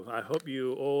I hope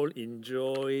you all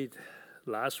enjoyed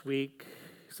last week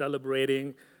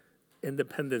celebrating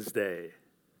Independence Day,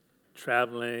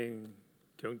 traveling,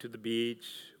 going to the beach,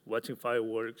 watching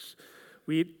fireworks.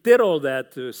 We did all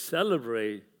that to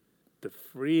celebrate the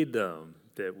freedom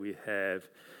that we have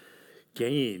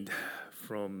gained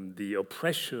from the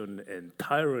oppression and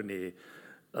tyranny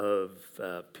of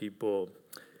people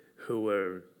who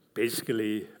were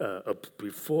basically up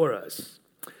before us.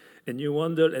 And you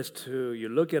wonder you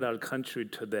look at our country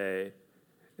today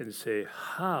and say,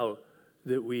 how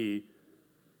did we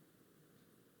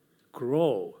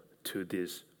grow to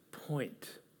this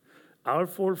point? Our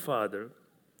forefather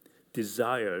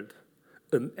desired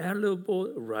an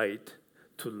inalienable right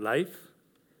to life,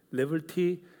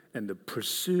 liberty, and the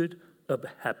pursuit of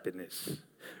happiness,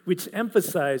 which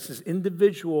emphasizes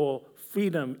individual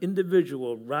freedom,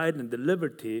 individual right, and the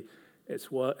liberty, as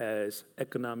well as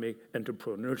economic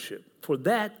entrepreneurship. For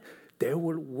that, they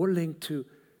were willing to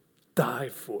die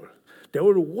for. They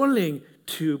were willing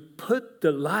to put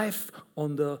the life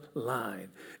on the line.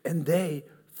 And they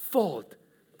fought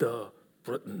the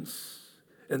Britons.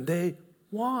 And they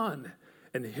won.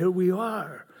 And here we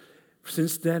are.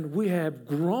 Since then, we have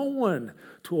grown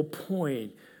to a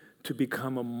point to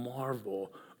become a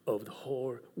marvel of the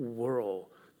whole world,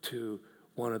 to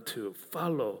want to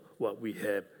follow what we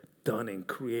have done and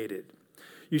created.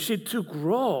 You see, to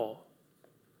grow,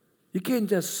 you can't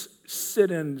just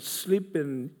sit and sleep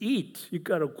and eat. You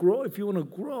got to grow. If you want to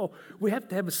grow, we have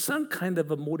to have some kind of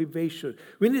a motivation.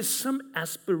 We need some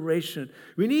aspiration.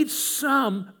 We need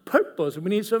some purpose.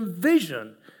 We need some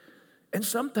vision. And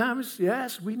sometimes,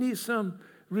 yes, we need some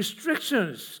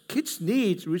restrictions. Kids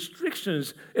need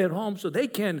restrictions at home so they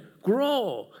can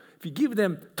grow. If you give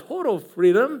them total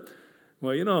freedom,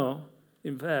 well,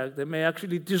 in fact, they may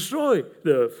actually destroy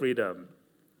the freedom.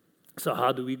 So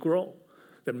how do we grow?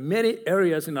 There are many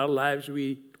areas in our lives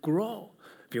we grow.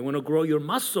 If you want to grow your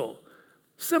muscle,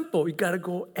 simple, you got to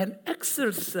go and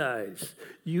exercise.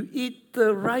 You eat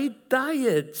the right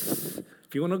diets.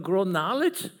 If you want to grow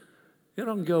knowledge, you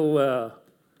don't go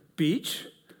beach.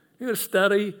 You got to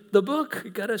study the book. You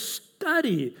got to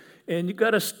study. And you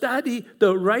got to study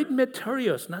the right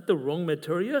materials, not the wrong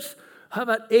materials. How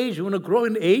about age? You want to grow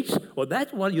in age? Well,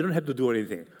 that one, you don't have to do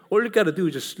anything. All you got to do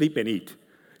is just sleep and eat.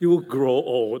 You will grow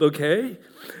old, okay?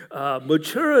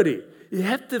 Maturity. You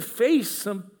have to face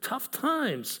some tough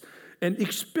times and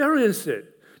experience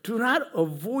it. Do not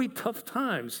avoid tough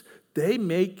times. They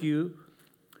make you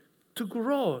to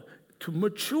grow, to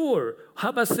mature. How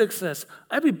about success?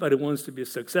 Everybody wants to be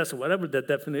successful, whatever that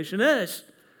definition is.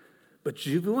 But if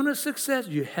you want a success,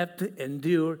 you have to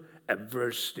endure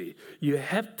adversity. You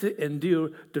have to endure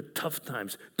the tough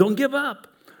times. Don't give up.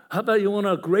 How about you want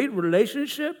a great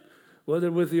relationship,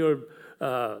 whether with your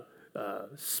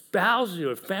spouse,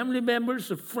 your family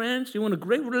members, or friends? You want a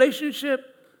great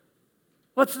relationship?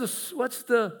 What's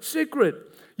the secret?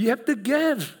 You have to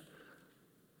give.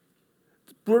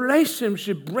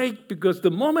 Relationship break because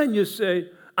the moment you say,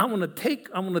 I want to take,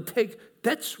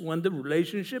 that's when the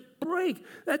relationship breaks.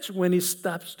 That's when it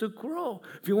stops to grow.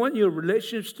 If you want your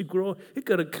relationships to grow, you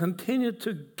got to continue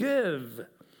to give.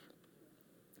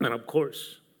 And of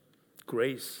course,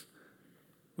 grace.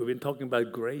 We've been talking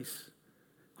about grace,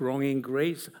 growing in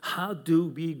grace. How do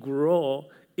we grow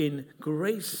in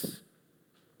grace?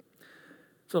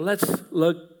 So let's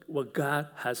look what God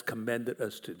has commanded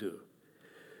us to do.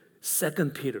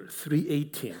 2 Peter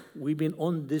 3:18. We've been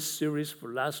on this series for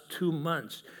the last 2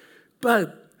 months.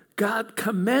 But God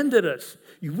commanded us.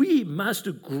 We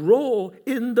must grow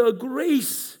in the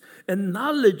grace and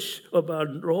knowledge of our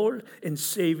Lord and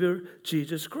Savior,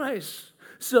 Jesus Christ.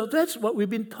 So that's what we've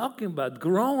been talking about,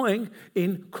 growing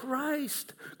in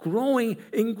Christ, growing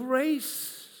in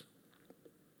grace.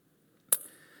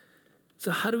 So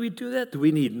how do we do that? Do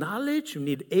we need knowledge? We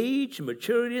need age,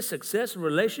 maturity, success,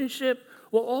 relationship?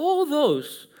 Well, all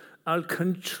those are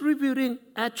contributing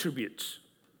attributes.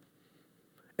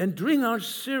 And during our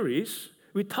series,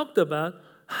 we talked about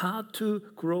how to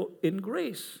grow in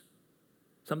grace.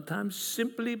 Sometimes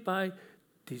simply by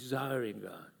desiring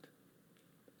God.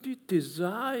 If you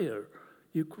desire,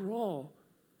 you grow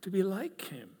to be like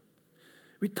Him.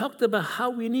 We talked about how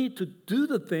we need to do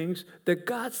the things that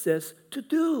God says to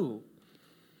do.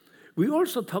 We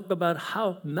also talked about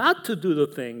how not to do the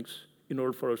things in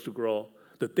order for us to grow,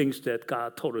 the things that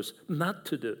God told us not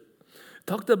to do.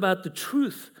 Talked about the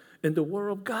truth in the Word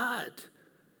of God.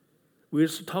 We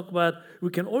also talk about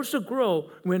we can also grow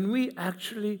when we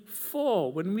actually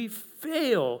fall, when we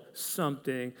fail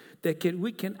something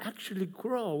we can actually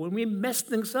grow, when we mess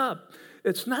things up.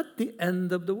 it's not the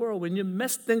end of the world. When you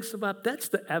mess things up, that's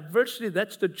the adversity,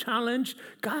 that's the challenge.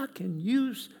 God can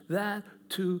use that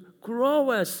to grow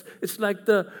us. It's like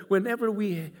whenever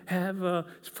we have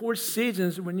 4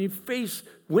 seasons, when you face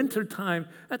winter time,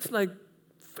 that's like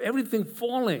everything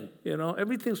falling,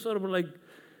 everything's sort of like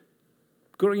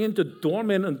going into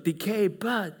dormant and decay,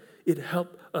 but it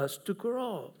helped us to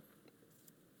grow.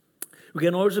 We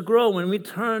can also grow when we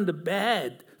turn the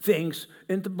bad things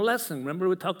into blessing. Remember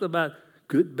we talked about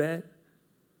good, bad,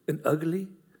 and ugly?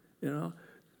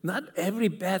 Not every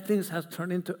bad thing has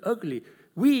turned into ugly.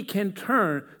 We can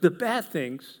turn the bad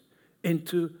things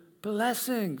into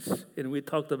blessings. And we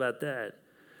talked about that.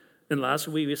 And last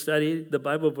week we studied the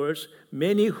Bible verse,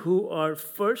 many who are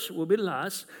first will be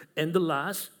last, and the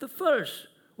last the first.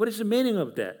 What is the meaning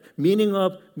of that? Meaning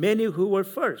of many who were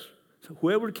first. So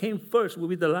whoever came first will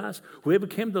be the last. Whoever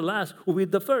came the last will be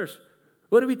the first.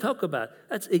 What do we talk about?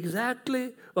 That's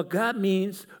exactly what God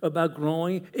means about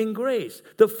growing in grace.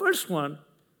 The first one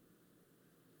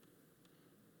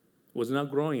was not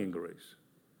growing in grace.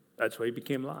 That's why he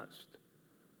became last.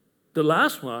 The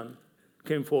last one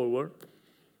came forward,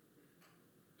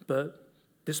 but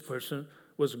this person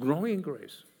was growing in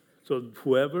grace. So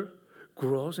whoever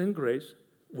grows in grace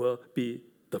will be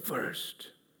the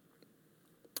first.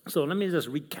 So let me just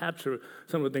recapture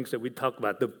some of the things that we talked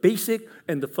about, the basic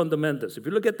and the fundamentals. If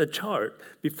you look at the chart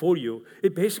before you,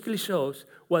 it basically shows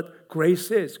what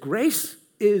grace is. Grace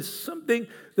is something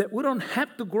that we don't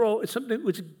have to grow. It's something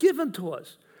which is given to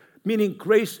us, meaning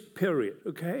grace, period,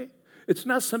 okay? It's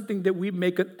not something that we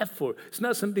make an effort. It's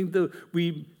not something that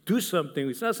we do something.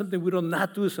 It's not something we don't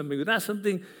not do something. It's not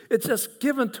something, it's just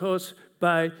given to us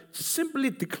by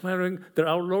simply declaring that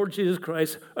our Lord Jesus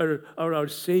Christ, our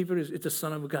Savior, is the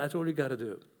Son of God. That's all you got to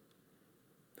do.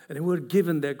 And then we're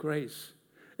given that grace.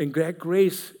 And that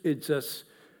grace is just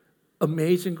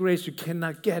amazing grace you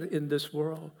cannot get in this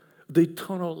world. The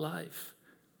eternal life.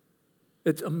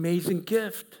 It's an amazing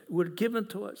gift we're given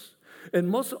to us. And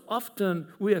most often,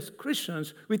 we as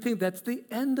Christians, we think that's the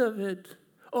end of it.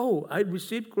 Oh, I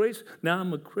received grace. Now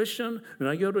I'm a Christian, and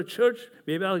I go to church.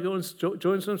 Maybe I'll go and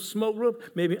join some small group.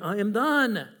 Maybe I am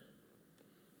done.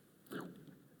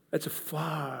 That's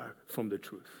far from the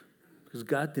truth. Because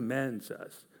God demands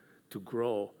us to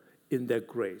grow in that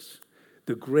grace.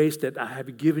 The grace that I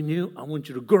have given you, I want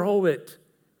you to grow it.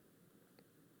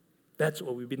 That's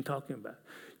what we've been talking about.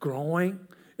 Growing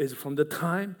is from the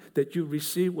time that you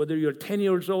receive, whether you're 10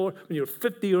 years old, when you're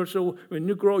 50 years old, when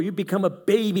you grow, you become a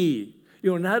baby.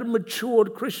 You're not a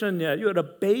matured Christian yet. You're a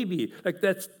baby. Like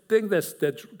that thing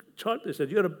that chart that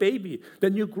said, you're a baby.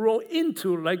 Then you grow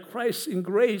into, like Christ in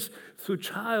grace, through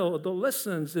child,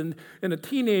 adolescents, and a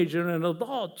teenager, and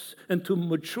adults, and to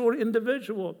mature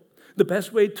individual. The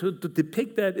best way to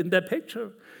depict that in that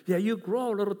picture, you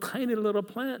grow a little tiny little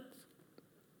plant.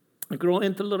 You grow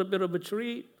into a little bit of a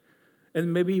tree,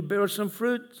 and maybe you bear some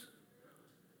fruit,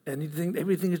 and you think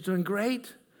everything is doing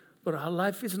great. But our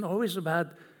life isn't always about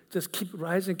just keep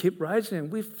rising.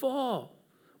 We fall.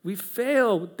 We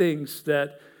fail things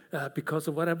that because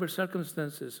of whatever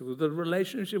circumstances, with the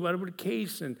relationship, whatever the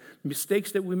case, and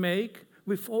mistakes that we make,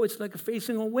 we fall. It's like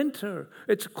facing a winter.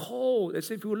 It's cold.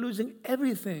 It's as if we're losing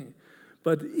everything.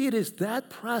 But it is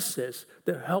that process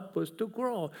that helps us to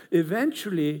grow.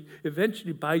 Eventually,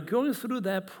 by going through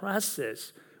that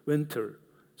process, winter,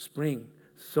 spring,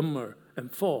 summer,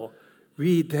 and fall,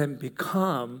 we then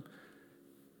become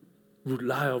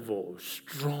reliable,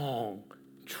 strong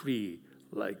tree,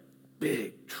 like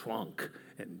big trunk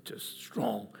and just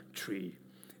strong tree.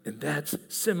 And that's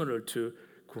similar to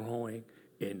growing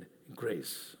in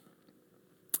grace.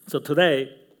 So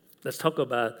today, let's talk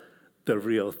about the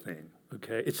real thing.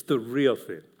 Okay, it's the real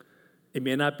thing. It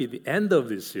may not be the end of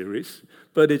this series,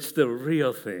 but it's the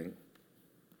real thing.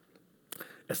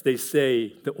 As they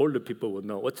say, the older people will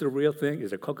know. What's the real thing?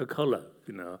 Is a Coca-Cola,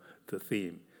 the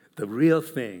theme. The real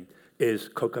thing is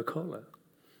Coca-Cola.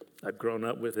 I've grown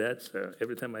up with that, so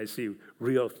every time I see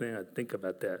real thing, I think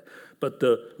about that. But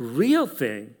the real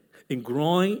thing in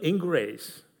growing in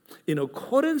grace, in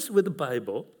accordance with the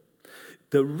Bible,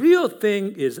 the real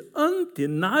thing is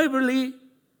undeniably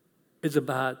is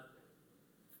about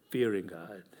fearing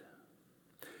God.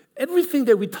 Everything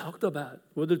that we talked about,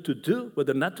 whether to do,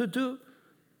 whether not to do,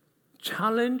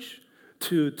 challenge,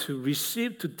 to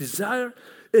receive, to desire,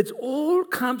 it all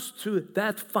comes to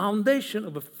that foundation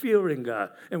of a fearing God.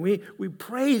 And we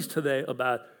praise today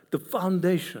about the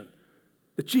foundation,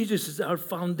 that Jesus is our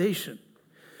foundation.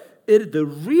 The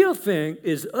real thing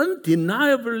is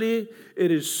undeniably, it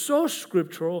is so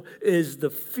scriptural, is the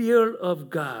fear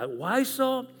of God. Why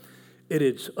so? It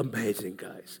is amazing,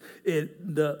 guys.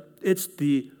 It's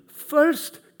the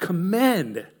first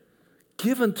command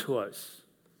given to us.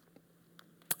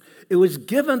 It was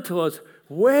given to us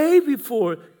way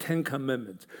before 10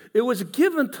 Commandments. It was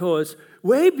given to us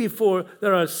way before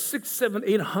there are 600, 700,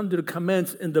 800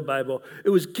 commands in the Bible. It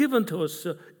was given to us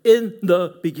in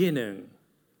the beginning.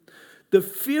 The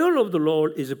fear of the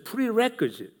Lord is a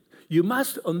prerequisite. You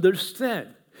must understand.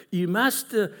 You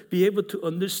must be able to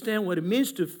understand what it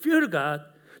means to fear God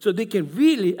so they can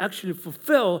really actually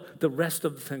fulfill the rest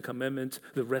of the 10 Commandments,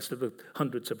 the rest of the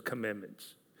hundreds of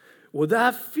commandments.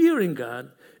 Without fearing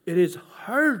God, it is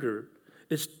harder,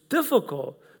 it's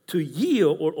difficult to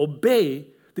yield or obey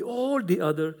all the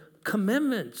other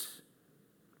commandments.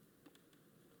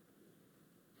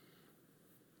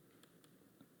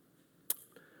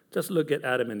 Just look at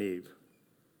Adam and Eve.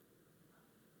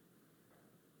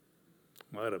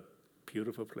 What a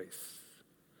beautiful place.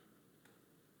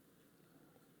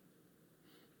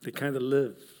 They kind of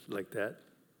live like that,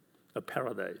 a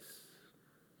paradise.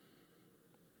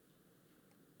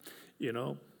 You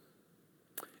know,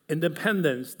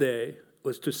 Independence Day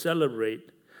was to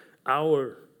celebrate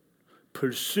our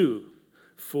pursuit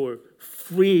for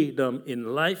freedom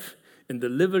in life and the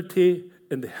liberty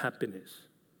and the happiness.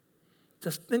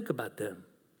 Just think about them.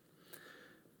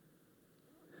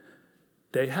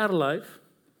 They had a life.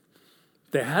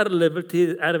 They had a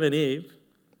liberty, Adam and Eve.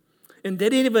 And they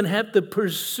didn't even have to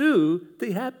pursue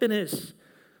the happiness.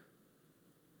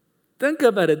 Think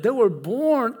about it. They were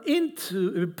born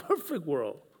into a perfect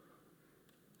world.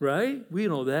 Right? We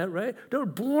know that, right? They were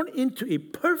born into a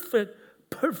perfect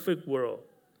world.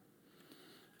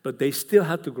 But they still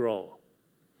have to grow.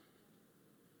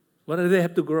 What do they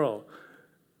have to grow?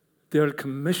 They are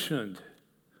commissioned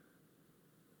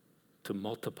to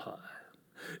multiply.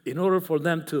 In order for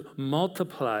them to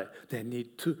multiply, they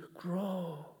need to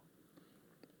grow.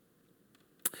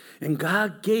 And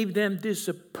God gave them this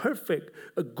a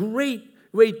great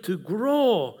way to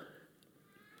grow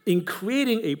in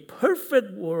creating a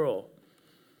perfect world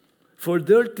for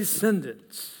their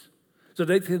descendants so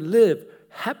they can live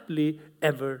happily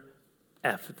ever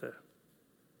after.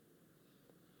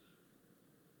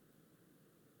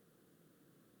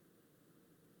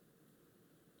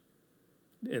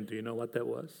 And do you know what that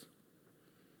was?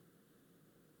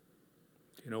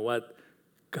 Do you know what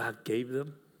God gave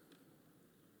them?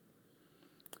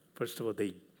 First of all,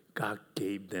 God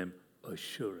gave them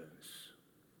assurance.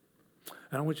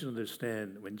 And I want you to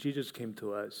understand, when Jesus came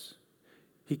to us,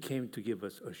 he came to give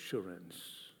us assurance.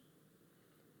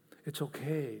 It's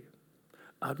okay.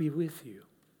 I'll be with you.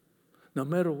 No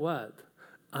matter what,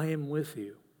 I am with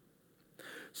you.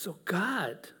 So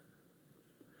God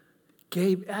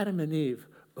gave Adam and Eve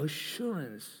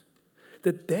assurance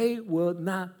that they will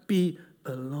not be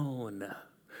alone.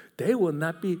 They will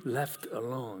not be left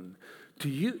alone.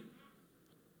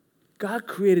 God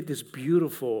created this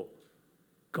beautiful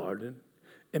garden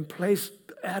and placed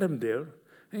Adam there.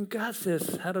 And God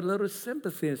had a little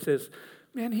sympathy and says,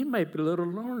 man, he might be a little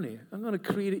lonely. I'm going to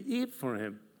create Eve for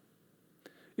him.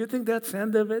 You think that's the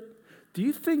end of it? Do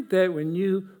you think that when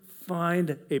you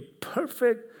find a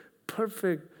perfect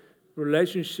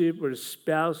relationship with a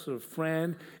spouse or a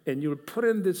friend and you're put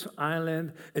in this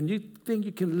island and you think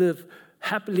you can live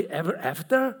happily ever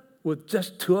after with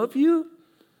just two of you?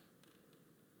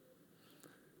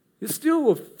 You still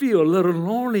will feel a little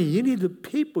lonely. You need the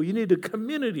people. You need the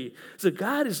community. So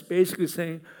God is basically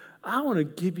saying, I want to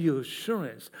give you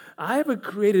assurance. I haven't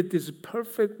created this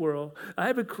perfect world. I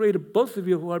haven't created both of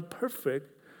you who are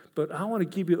perfect, but I want to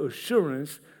give you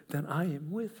assurance that I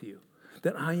am with you,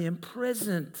 that I am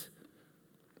present.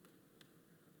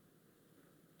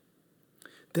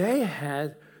 They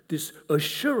had this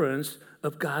assurance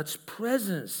of God's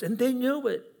presence, and they knew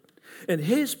it. And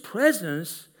his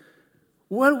presence,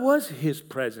 what was his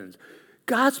presence?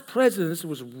 God's presence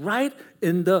was right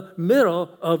in the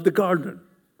middle of the garden,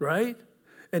 right?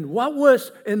 And what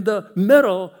was in the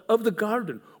middle of the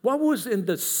garden? What was in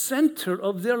the center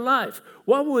of their life?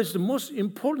 What was the most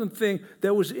important thing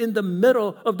that was in the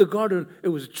middle of the garden? It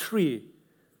was a tree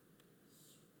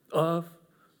of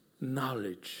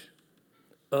knowledge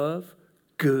of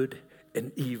good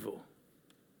and evil.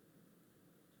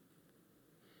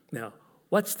 Now,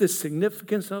 what's the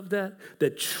significance of that? The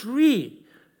tree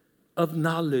of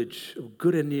knowledge of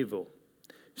good and evil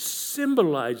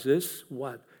symbolizes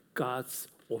what? God's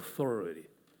authority.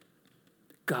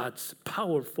 God's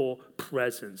powerful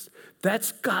presence.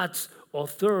 That's God's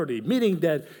authority, meaning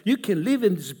that you can live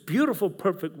in this beautiful,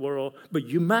 perfect world, but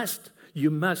you must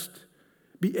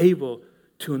be able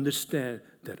to understand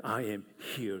that I am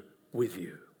here with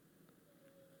you.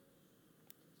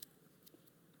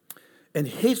 And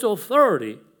his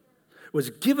authority was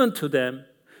given to them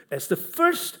as the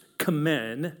first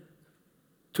command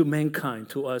to mankind,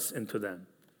 to us and to them.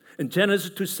 In Genesis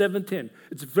 2:17,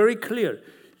 it's very clear.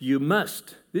 You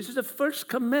must. This is the first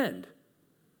command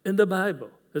in the Bible.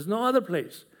 There's no other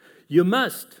place. You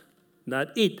must not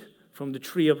eat from the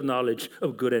tree of knowledge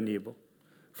of good and evil.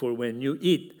 For when you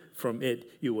eat from it,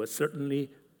 you will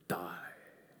certainly die.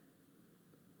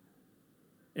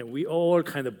 And we all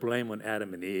kind of blame on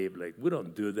Adam and Eve. Like, we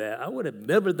don't do that. I would have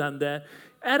never done that.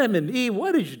 Adam and Eve,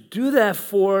 what did you do that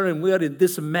for? And we are in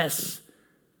this mess.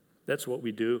 That's what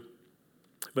we do.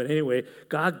 But anyway,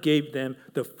 God gave them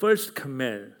the first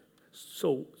command.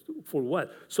 So, for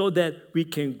what? So that we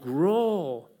can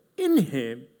grow in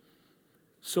Him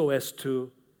so as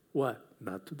to what?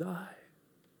 Not to die.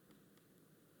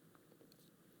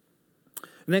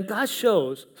 And then God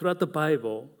shows throughout the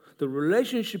Bible the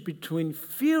relationship between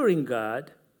fearing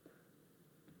God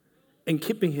and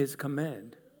keeping His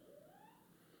command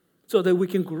so that we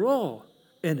can grow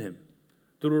in Him.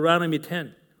 Deuteronomy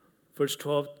 10, verse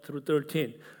 12 through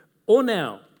 13.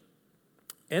 Now,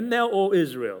 O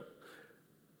Israel,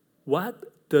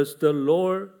 what does the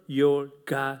Lord your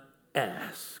God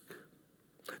ask?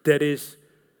 That is,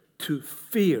 to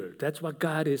fear. That's what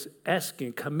God is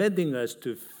asking, commanding us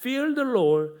to fear the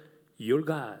Lord your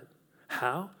God.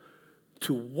 How?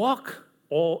 To walk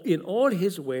in all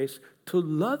His ways, to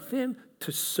love Him,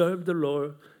 to serve the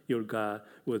Lord your God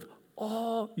with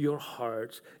all your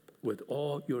heart, with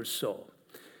all your soul.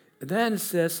 And then it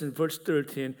says in verse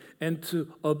 13, and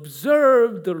to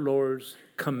observe the Lord's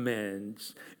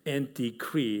commands and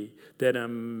decree that I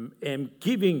am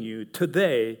giving you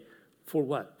today for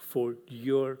what? For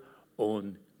your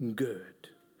own good.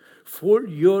 For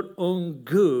your own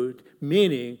good,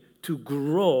 meaning to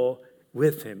grow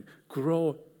with Him,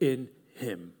 grow in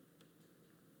Him.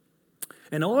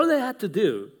 And all they had to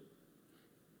do,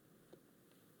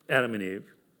 Adam and Eve,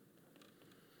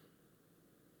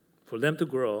 for them to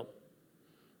grow,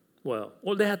 well,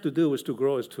 all they had to do was to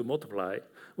grow, is to multiply,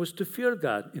 was to fear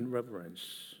God in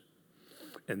reverence.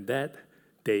 And that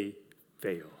they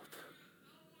failed.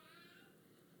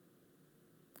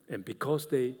 And because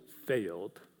they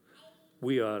failed,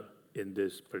 we are in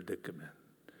this predicament.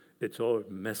 It's all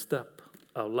messed up.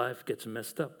 Our life gets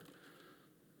messed up.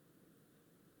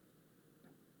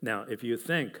 Now, if you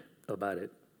think about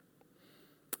it,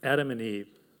 Adam and Eve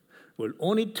were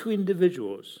only two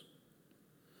individuals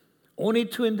born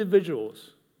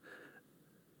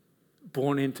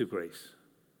into grace.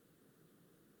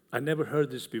 I never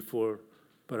heard this before,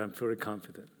 but I'm very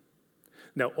confident.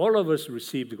 Now, all of us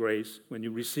received grace when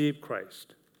you received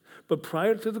Christ. But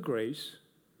prior to the grace,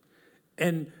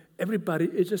 and everybody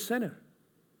is a sinner.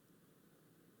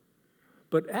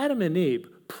 But Adam and Eve,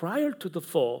 prior to the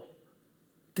fall,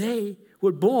 they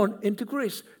were born into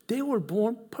grace. They were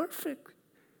born perfect.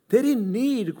 They didn't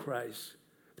need Christ.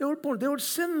 They were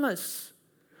sinless.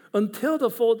 Until the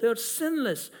fall, they were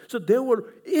sinless. So they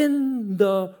were in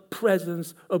the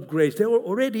presence of grace. They were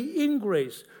already in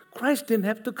grace. Christ didn't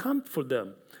have to come for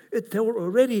them. They were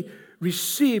already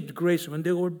received grace when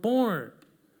they were born.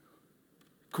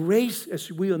 Grace,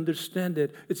 as we understand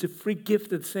it, it's a free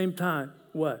gift at the same time.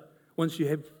 What? Once you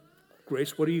have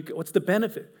grace, what do you get? What's the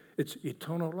benefit? It's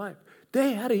eternal life.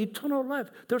 They had an eternal life.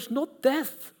 There's no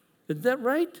death. Is that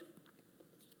right?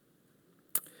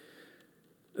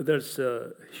 There's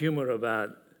humor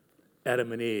about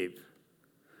Adam and Eve.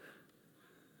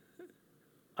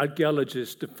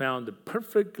 Archaeologists found the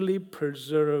perfectly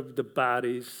preserved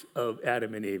bodies of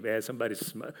Adam and Eve. As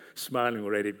somebody's smiling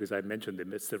already because I mentioned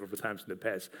them several times in the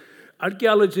past.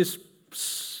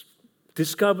 Archaeologists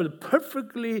discovered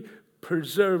perfectly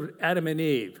preserved Adam and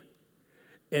Eve.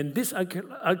 And this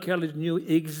archaeologist knew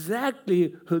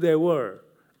exactly who they were.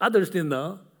 Others didn't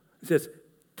know. It says,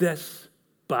 these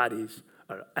bodies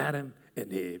are Adam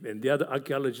and Eve. And the other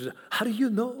archaeologists said, how do you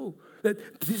know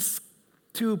that these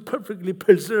two perfectly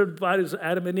preserved bodies are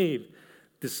Adam and Eve?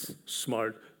 This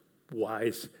smart,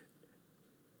 wise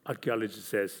archaeologist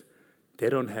says, they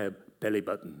don't have belly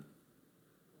button.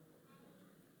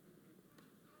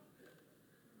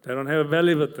 They don't have a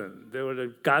belly button. They were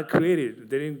God created.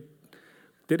 They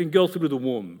didn't go through the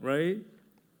womb, right?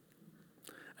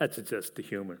 That's just the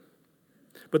humor.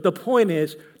 But the point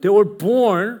is, they were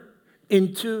born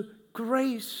into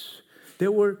grace. They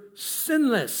were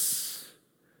sinless.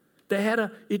 They had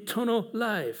an eternal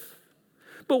life.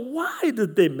 But why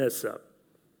did they mess up?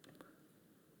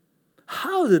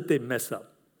 How did they mess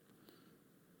up?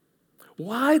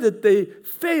 Why did they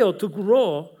fail to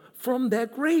grow from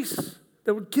that grace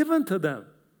that was given to them?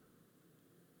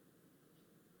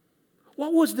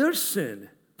 What was their sin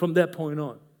from that point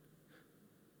on?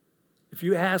 If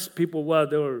you ask people why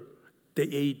they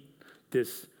ate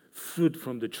this fruit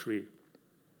from the tree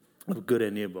of good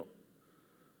and evil,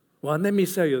 well, let me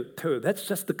tell you, that's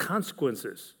just the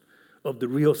consequences of the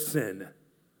real sin.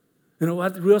 You know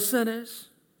what the real sin is?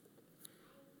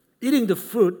 Eating the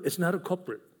fruit is not a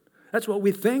culprit. That's what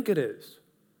we think it is.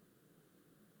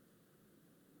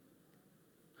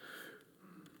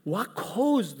 What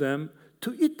caused them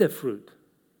to eat the fruit?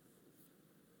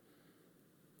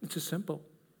 It's just simple.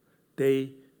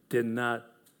 They did not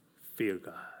fear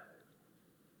God.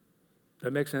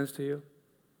 That makes sense to you?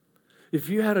 If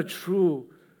you had a true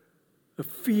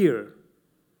fear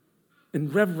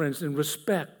and reverence and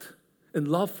respect and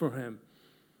love for Him,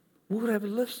 we would have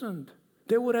listened.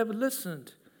 They would have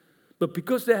listened. But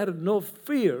because they had no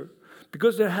fear,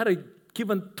 because they had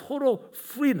given total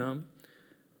freedom,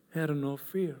 they had no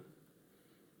fear.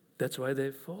 That's why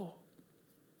they fall.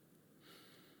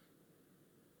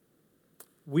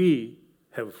 We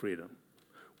have freedom.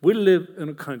 We live in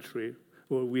a country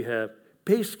where we have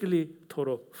basically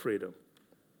total freedom.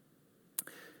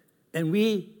 And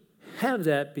we have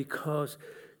that because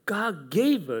God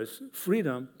gave us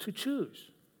freedom to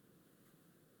choose.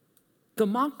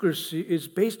 Democracy is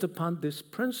based upon this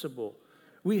principle.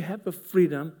 We have a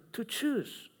freedom to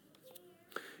choose.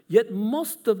 Yet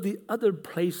most of the other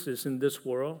places in this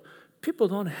world, people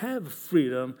don't have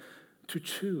freedom to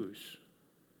choose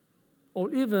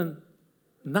or even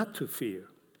not to fear.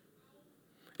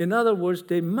 In other words,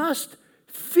 they must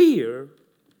fear,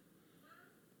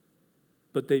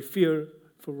 but they fear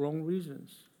for wrong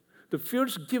reasons. The fear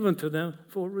is given to them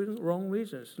for wrong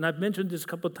reasons. And I've mentioned this a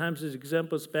couple of times as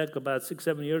examples back about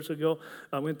 6-7 years ago.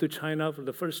 I went to China for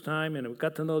the first time, and I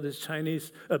got to know this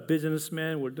Chinese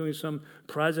businessman. We're doing some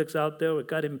projects out there.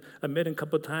 I met him a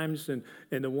couple of times, and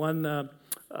the one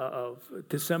of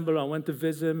December, I went to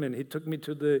visit him, and he took me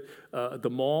to the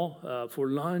mall for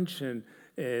lunch, and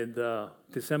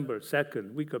December,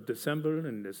 second week of December,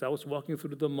 and as I was walking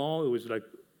through the mall, it was like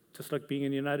just like being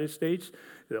in the United States.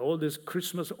 All these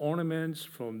Christmas ornaments,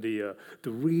 from the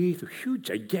wreath, huge,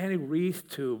 gigantic wreath,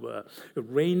 to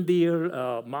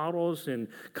reindeer models, and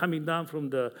coming down from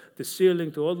the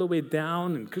ceiling to all the way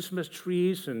down, and Christmas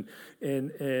trees, and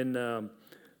the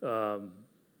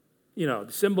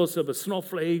symbols of the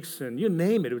snowflakes, and you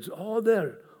name it. It was all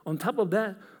there. On top of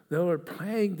that, they were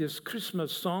playing these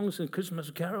Christmas songs and Christmas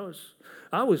carols.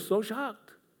 I was so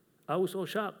shocked.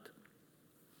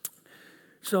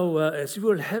 So as we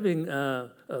were having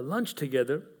lunch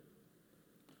together,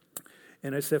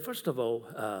 and I said, first of all,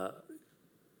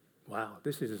 wow,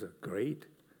 this is great.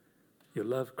 You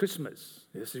love Christmas.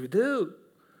 Yes, you do.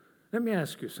 Let me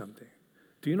ask you something.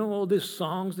 Do you know all these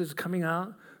songs that's coming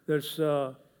out? There's,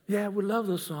 yeah, we love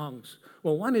those songs.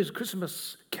 Well, one is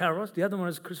Christmas carols. The other one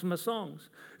is Christmas songs.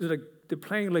 It's like they're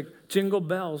playing like Jingle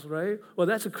Bells, right? Well,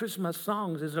 that's a Christmas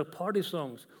songs. It's like party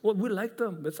songs. Well, we like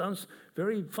them. It sounds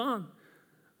very fun.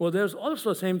 Well, there's also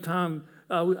the same time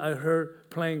I heard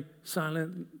playing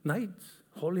Silent Nights,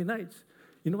 Holy Nights.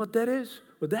 You know what that is?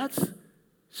 Well, that's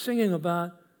singing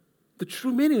about the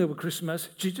true meaning of Christmas,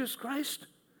 Jesus Christ.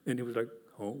 And he was like,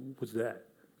 oh, what's that?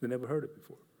 They never heard it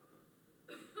before.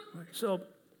 Right? So,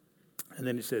 and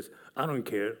then he says, I don't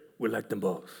care. We like them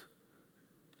both.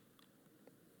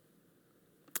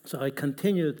 So I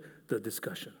continued the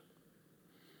discussion.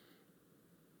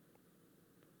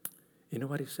 You know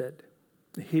what he said?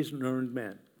 He's an learned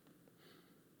man.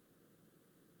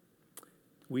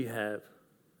 We have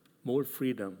more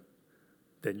freedom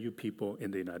than you people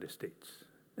in the United States.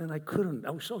 And I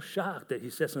was so shocked that he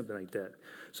said something like that.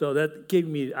 So that gave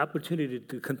me the opportunity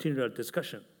to continue our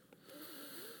discussion.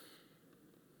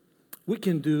 We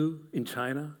can do in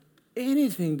China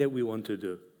anything that we want to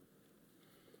do.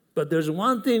 But there's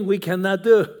one thing we cannot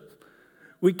do.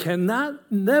 We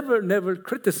cannot never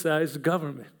criticize the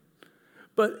government.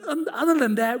 But other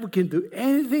than that, we can do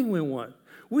anything we want.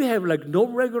 We have like no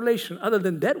regulation other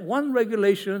than that one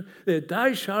regulation that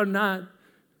thou shalt not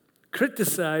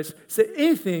criticize, say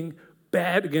anything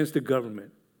bad against the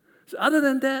government. So other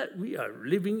than that, we are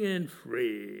living in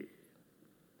free.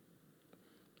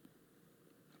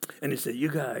 And he said, you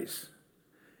guys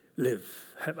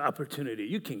have opportunity.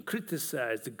 You can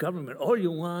criticize the government all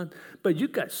you want, but you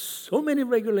got so many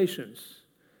regulations.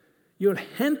 You're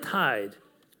hand-tied.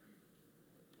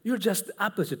 You're just the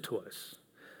opposite to us.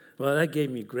 Well, that gave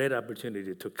me great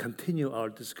opportunity to continue our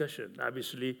discussion.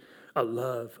 Obviously, I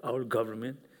love our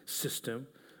government system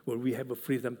where we have a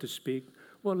freedom to speak.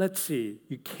 Well, let's see.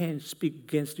 You can't speak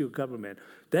against your government.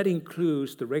 That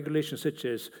includes the regulations such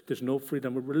as there's no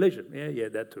freedom of religion. Yeah,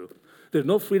 that too. There's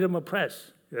no freedom of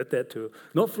press. That too.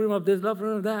 No freedom of this, no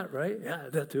freedom of that, right? Yeah,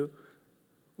 that too.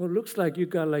 Well, it looks like you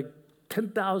got like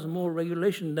 10,000 more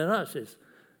regulation than us. It's,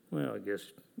 well, I guess,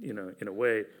 in a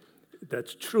way,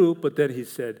 that's true. But then he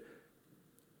said,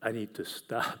 I need to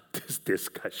stop this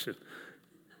discussion.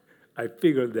 I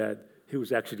figured that he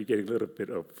was actually getting a little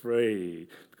bit afraid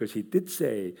because he did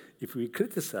say if we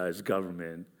criticize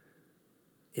government,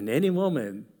 in any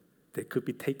moment, they could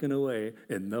be taken away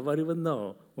and nobody would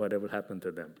know whatever happened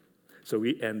to them. So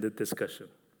we ended discussion.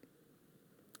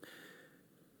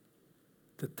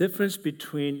 The difference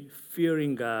between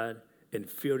fearing God and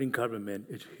fearing government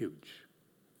is huge.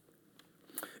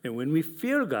 And when we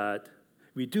fear God,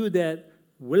 we do that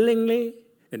willingly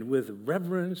and with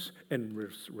reverence and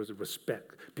with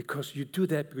respect, because you do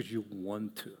that because you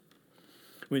want to.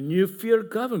 When you fear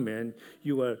government,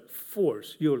 you are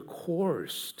forced, you are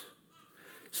coerced.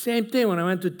 Same thing when I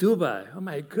went to Dubai. Oh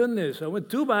my goodness, I went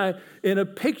to Dubai in a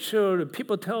picture.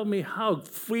 People tell me how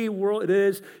free world it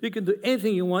is. You can do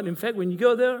anything you want. In fact, when you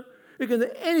go there, you can do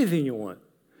anything you want.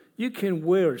 You can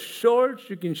wear shorts.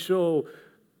 You can show.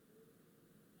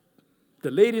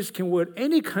 The ladies can wear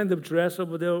any kind of dress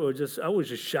over there, I was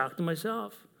just shocked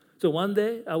myself. So one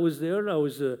day I was there.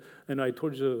 And I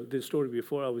told you this story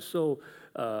before. I was so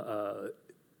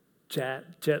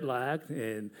jet lagged,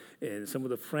 and some of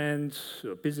the friends,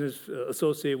 business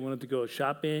associate wanted to go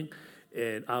shopping,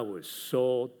 and I was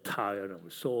so tired. I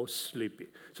was so sleepy.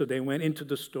 So they went into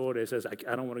the store. They says,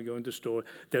 I don't want to go into the store.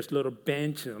 There's a little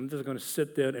bench, and I'm just going to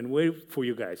sit there and wait for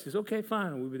you guys. He said, okay,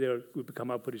 fine. We'll be there. We'll come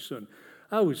out pretty soon.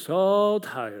 I was so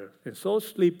tired and so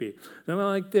sleepy. And I went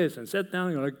like this and sat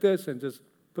down like this and just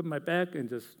put my back and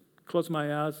just close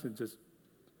my eyes and just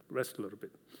rest a little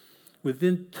bit.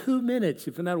 Within 2 minutes,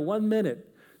 if not 1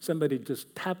 minute, somebody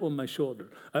just tapped on my shoulder.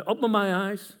 I opened my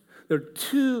eyes. There are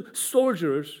 2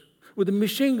 soldiers with the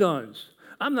machine guns.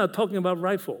 I'm not talking about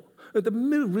rifle. The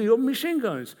real machine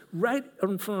guns right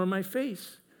in front of my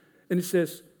face. And he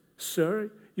says,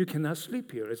 sir, you cannot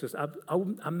sleep here. He says,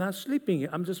 I'm not sleeping here.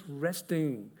 I'm just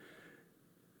resting.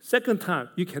 Second time,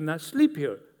 you cannot sleep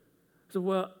here. I said,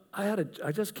 well,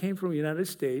 I just came from the United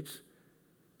States,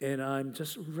 and I'm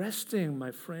just resting.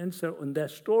 My friends are in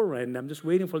that store right now. I'm just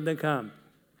waiting for them to come.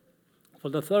 For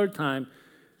the third time,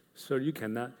 sir, you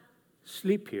cannot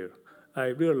sleep here. I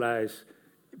realized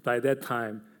by that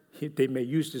time they may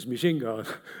use this machine gun.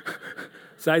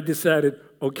 So I decided,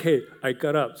 okay, I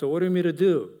got up. So what do you want me to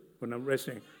do when I'm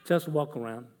resting? Just walk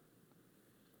around.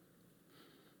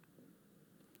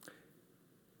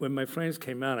 When my friends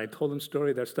came out, I told them a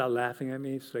story. They started laughing at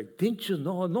me. It's like, didn't you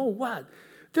know? Know what?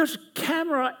 There's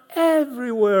camera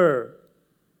everywhere.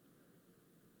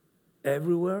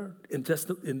 Everywhere? In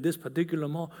this particular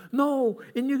mall? No,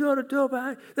 and you go to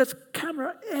Dubai, there's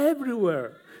camera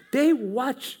everywhere. They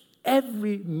watch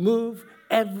every move,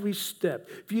 every step.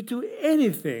 If you do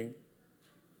anything,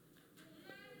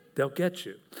 they'll get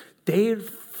you. They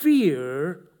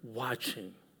fear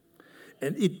watching.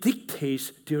 And it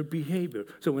dictates their behavior.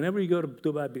 So whenever you go to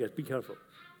Dubai, be careful.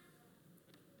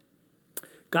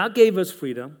 God gave us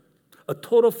freedom, a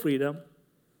total freedom,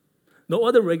 no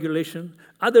other regulation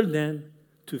other than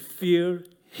to fear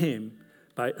Him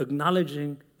by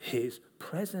acknowledging His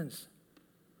presence.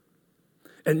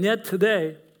 And yet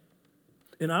today,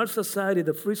 in our society,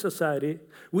 the free society,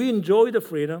 we enjoy the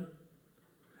freedom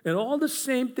and all the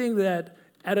same thing that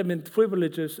Adam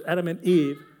and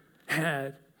Eve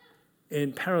had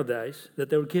in paradise that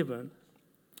they were given.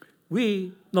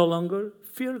 We no longer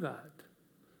fear God.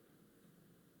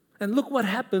 And look what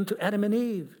happened to Adam and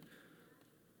Eve.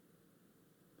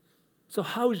 So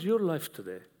how is your life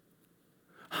today?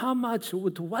 How much, to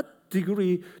what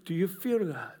degree do you fear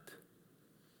God?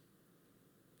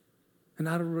 And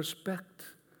out of respect,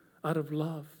 out of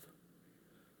love.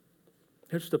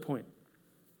 Here's the point.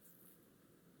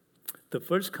 The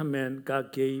first command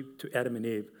God gave to Adam and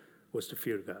Eve was to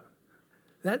fear God.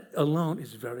 That alone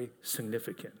is very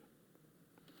significant.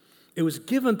 It was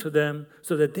given to them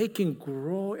so that they can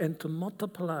grow and to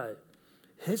multiply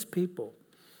His people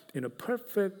in a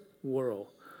perfect world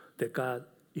that God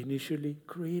initially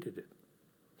created it.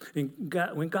 And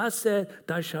when God said,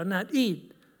 thou shalt not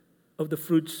eat of the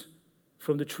fruits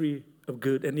from the tree of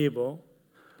good and evil,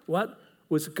 what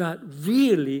was God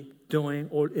really doing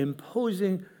or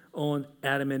imposing on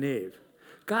Adam and Eve?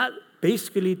 God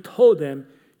basically told them,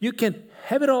 you can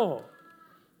have it all,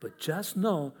 but just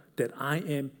know that I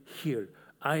am here.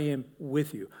 I am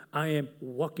with you. I am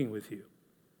walking with you.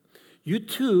 You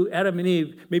too, Adam and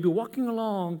Eve, may be walking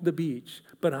along the beach,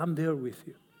 but I'm there with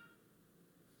you.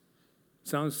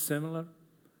 Sounds similar?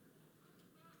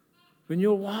 When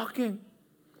you're walking,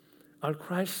 our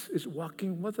Christ is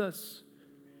walking with us.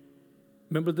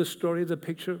 Remember the story, the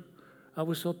picture? I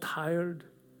was so tired.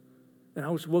 and I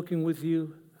was working with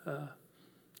you,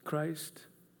 Christ.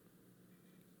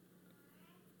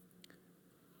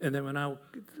 And then when I was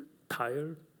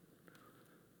tired,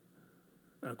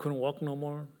 and I couldn't walk no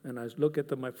more, and I looked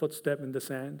at my footstep in the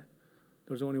sand.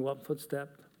 There was only one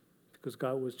footstep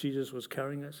because Jesus was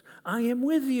carrying us. I am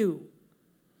with you.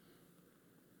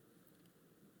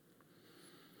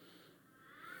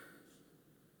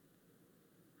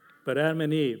 But Adam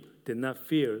and Eve did not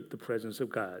fear the presence of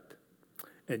God.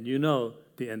 And you know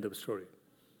the end of the story.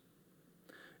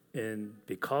 And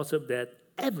because of that,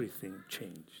 everything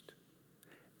changed.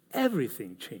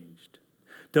 Everything changed.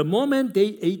 The moment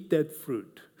they ate that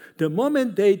fruit, the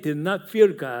moment they did not fear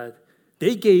God,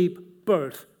 they gave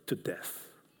birth to death.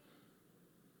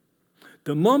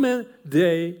 The moment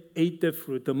they ate the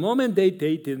fruit, the moment they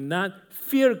did not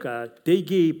fear God, they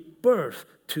gave birth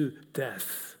to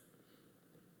death.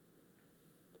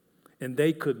 And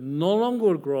they could no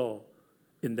longer grow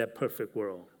in that perfect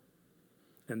world.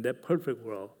 And that perfect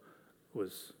world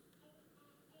was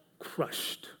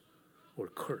crushed or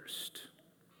cursed.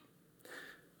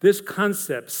 This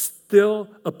concept still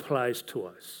applies to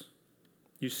us.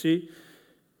 You see,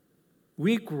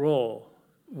 we grow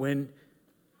when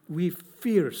we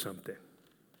fear something.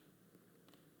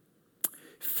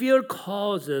 Fear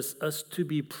causes us to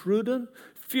be prudent.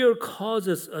 Fear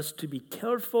causes us to be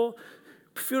careful.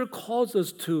 Fear causes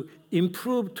us to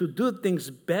improve, to do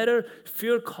things better.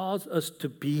 Fear causes us to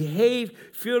behave.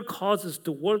 Fear causes us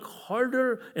to work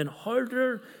harder and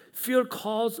harder. Fear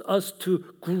causes us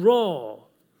to grow.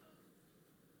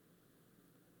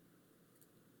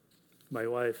 My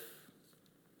wife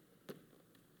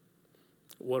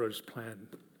waters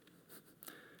plants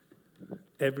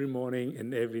every morning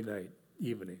and every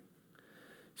evening.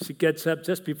 She gets up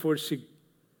just before she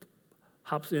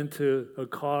hops into a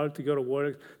car to go to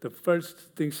work. The first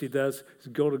thing she does is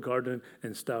go to the garden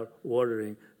and start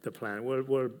watering the plant.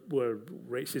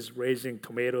 She's raising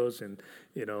tomatoes and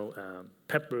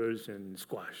peppers and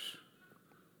squash.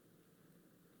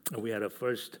 And we had our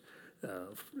first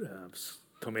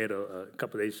tomato a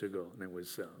couple of days ago, and it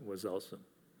was awesome.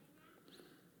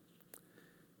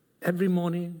 Every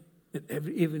morning and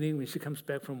every evening when she comes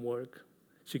back from work,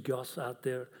 she goes out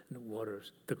there and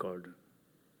waters the garden.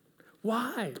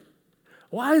 Why?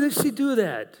 Why does she do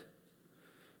that?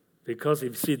 Because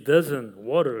if she doesn't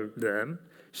water them,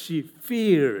 she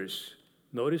fears.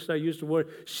 Notice I used the word,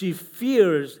 she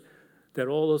fears that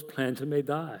all those plants may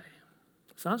die.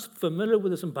 Sounds familiar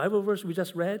with some Bible verse we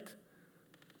just read?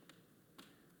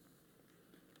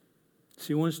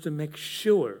 She wants to make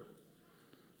sure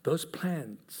those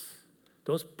plants,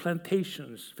 those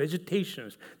plantations,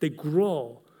 vegetations, they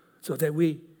grow so that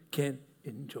we can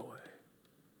enjoy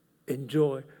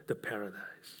the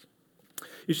paradise.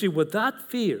 You see, without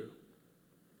fear,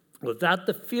 without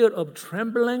the fear of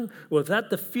trembling, without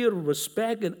the fear of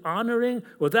respect and honoring,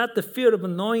 without the fear of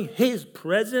knowing His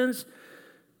presence,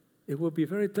 it will be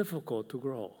very difficult to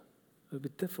grow. It will be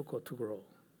difficult to grow.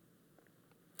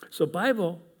 So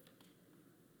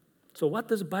what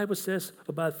does the Bible says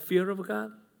about fear of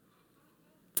God?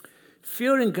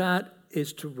 Fearing God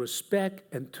is to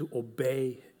respect and to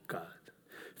obey God.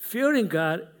 Fearing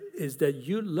God is that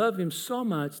you love Him so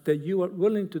much that you are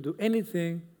willing to do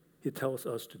anything He tells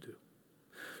us to do.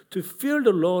 To fear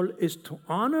the Lord is to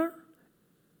honor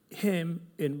Him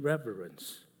in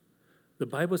reverence. The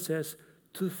Bible says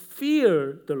to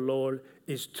fear the Lord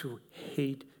is to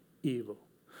hate evil.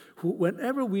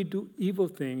 Whenever we do evil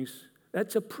things,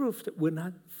 that's a proof that we're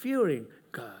not fearing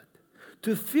God.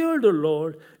 To fear the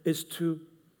Lord is to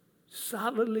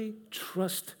solidly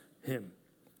trust Him.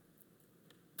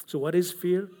 So what is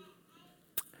fear?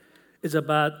 It's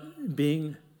about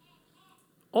being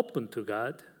open to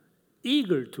God,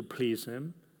 eager to please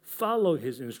Him, follow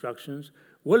His instructions,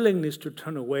 willingness to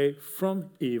turn away from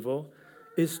evil,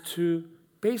 is to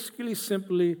basically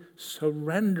simply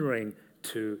surrendering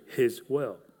to His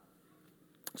will.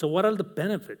 So what are the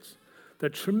benefits? The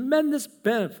tremendous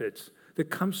benefits that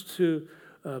comes to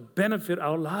benefit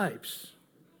our lives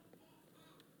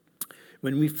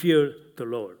when we fear the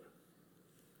Lord.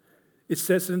 It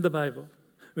says in the Bible,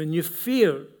 when you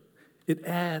fear, it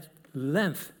adds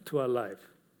length to our life.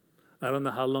 I don't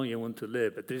know how long you want to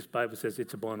live, but this Bible says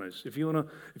it's a bonus. If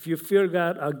you fear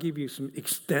God, I'll give you some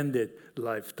extended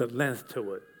life, the length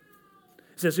to it.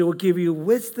 It says it will give you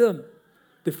wisdom.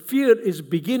 The fear is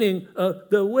beginning of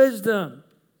the wisdom.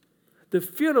 The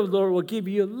fear of the Lord will give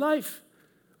you life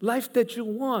that you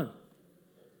want.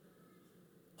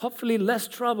 Hopefully less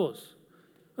troubles.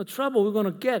 The trouble we're going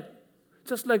to get,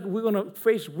 just like we're going to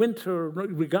face winter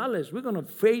regardless, we're going to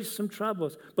face some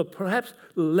troubles, but perhaps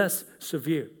less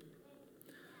severe.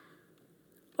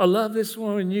 I love this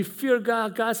one. When you fear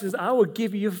God, God says, I will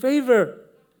give you favor.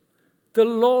 The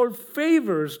Lord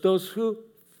favors those who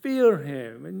fear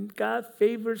him. When God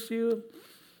favors you,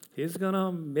 he's going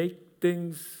to make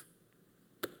things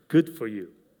good for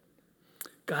you.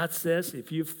 God says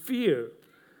if you fear,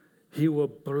 he will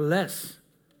bless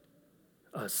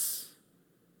us.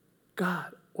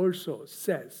 God also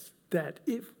says that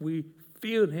if we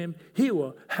fear him, he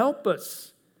will help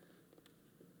us.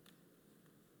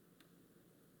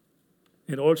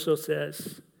 It also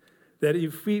says that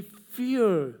if we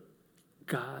fear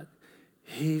God,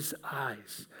 his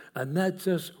eyes are not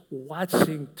just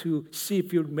watching to see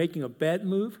if you're making a bad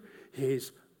move.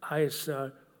 His eyes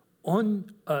are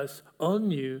on us,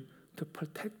 on you, to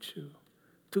protect you,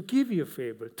 to give you a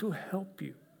favor, to help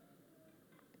you.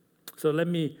 So let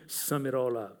me sum it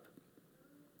all up.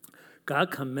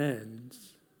 God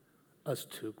commands us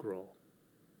to grow.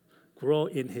 Grow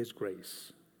in his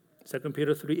grace. 2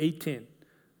 Peter 3:18.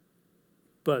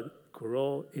 But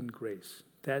grow in grace.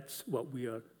 That's what we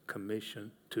are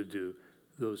commissioned to do,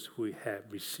 those who have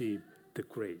received the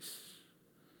grace.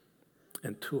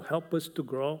 And to help us to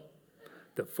grow,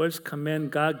 the first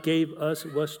command God gave us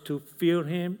was to fear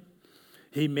him.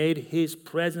 He made his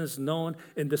presence known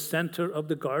in the center of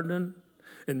the garden.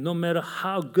 And no matter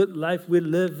how good life we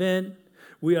live in,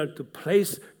 we are to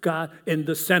place God in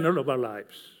the center of our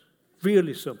lives.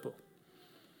 Really simple.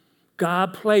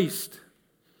 God placed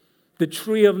the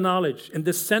tree of knowledge in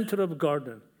the center of the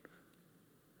garden.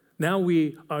 Now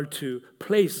we are to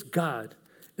place God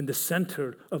in the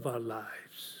center of our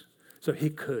lives so he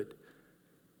could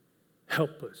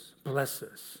help us, bless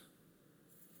us,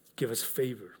 give us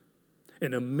favor.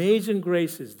 An amazing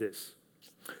grace is this.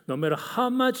 No matter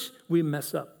how much we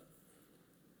mess up,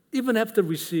 even after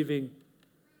receiving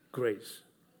grace,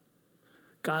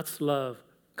 God's love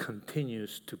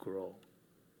continues to grow.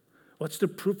 What's the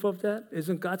proof of that?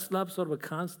 Isn't God's love sort of a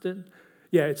constant?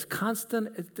 Yeah, it's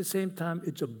constant. At the same time,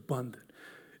 it's abundant.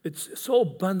 It's so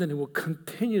abundant, it will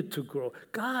continue to grow.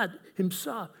 God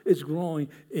himself is growing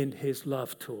in his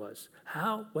love to us.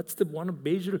 How? What's the one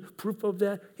major proof of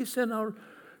that? He sent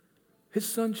his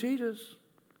son Jesus.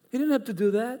 He didn't have to do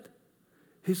that.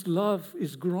 His love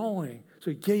is growing.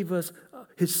 So he gave us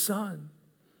his son.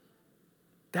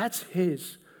 That's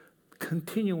his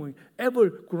continuing,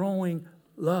 ever-growing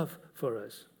love for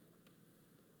us.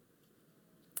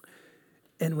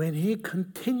 And when he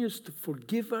continues to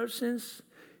forgive our sins,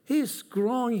 he's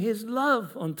growing his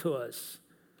love unto us.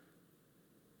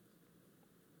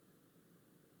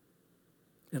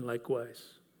 And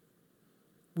likewise,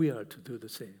 we are to do the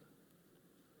same.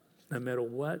 No matter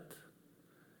what,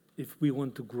 if we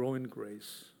want to grow in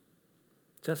grace,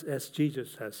 just as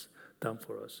Jesus has done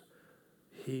for us,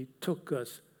 he took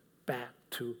us back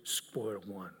to square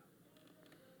one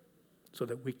so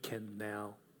that we can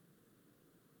now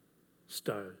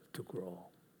start to grow.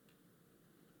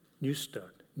 New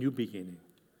start, new beginning.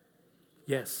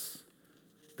 Yes,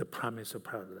 the promise of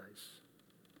paradise.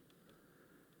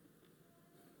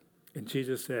 And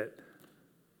Jesus said,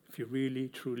 if you really,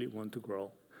 truly want to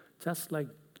grow, just like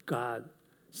God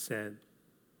sent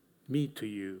me to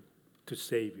you to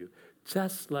save you,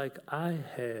 just like I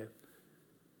have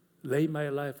laid my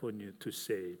life on you to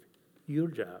save, your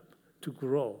job to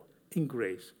grow in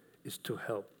grace is to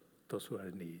help those who are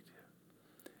in need.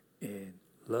 And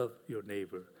love your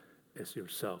neighbor as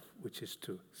yourself, which is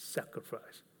to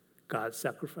sacrifice. God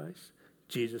sacrificed,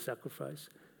 Jesus sacrificed,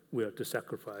 we are to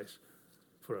sacrifice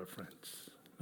for our friends.